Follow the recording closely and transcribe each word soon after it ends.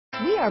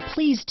We are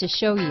pleased to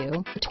show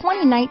you the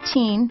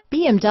 2019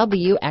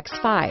 BMW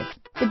X5.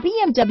 The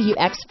BMW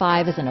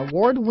X5 is an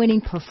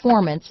award-winning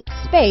performance,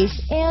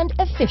 space, and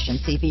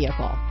efficiency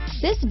vehicle.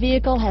 This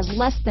vehicle has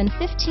less than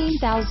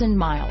 15,000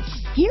 miles.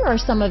 Here are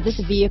some of this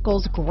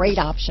vehicle's great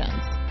options: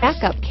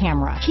 backup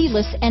camera,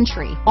 keyless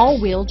entry,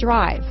 all-wheel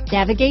drive,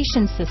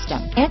 navigation system,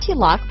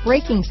 anti-lock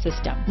braking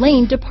system,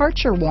 lane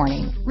departure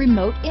warning,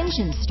 remote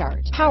engine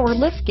start, power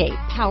liftgate,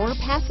 power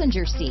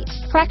passenger seat,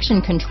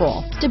 traction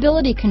control,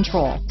 stability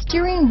control,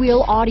 steering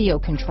wheel audio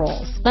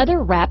controls,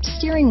 leather-wrapped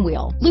steering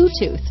wheel,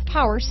 Bluetooth,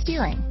 power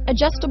steering,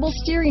 adjustable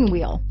steering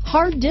wheel,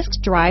 hard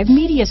disk drive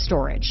media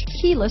storage,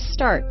 keyless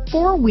start,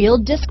 four-wheel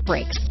disc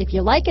brakes. If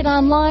you like it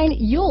online,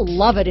 you'll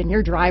love it in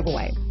your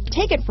driveway.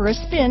 Take it for a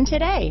spin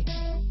today.